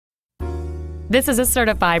This is a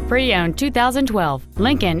certified pre-owned 2012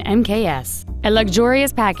 Lincoln MKS, a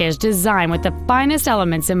luxurious package designed with the finest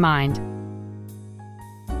elements in mind.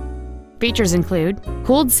 Features include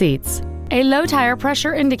cooled seats, a low tire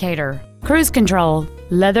pressure indicator, cruise control,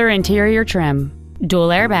 leather interior trim, dual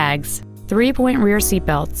airbags, 3-point rear seat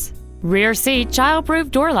belts, rear seat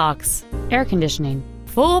child-proof door locks, air conditioning,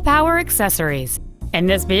 full power accessories, and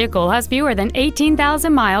this vehicle has fewer than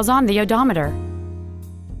 18,000 miles on the odometer.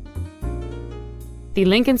 The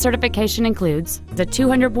Lincoln certification includes the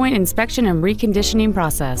 200-point inspection and reconditioning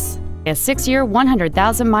process, a 6-year,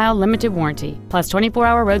 100,000-mile limited warranty, plus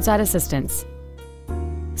 24-hour roadside assistance.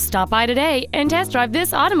 Stop by today and test drive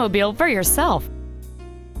this automobile for yourself.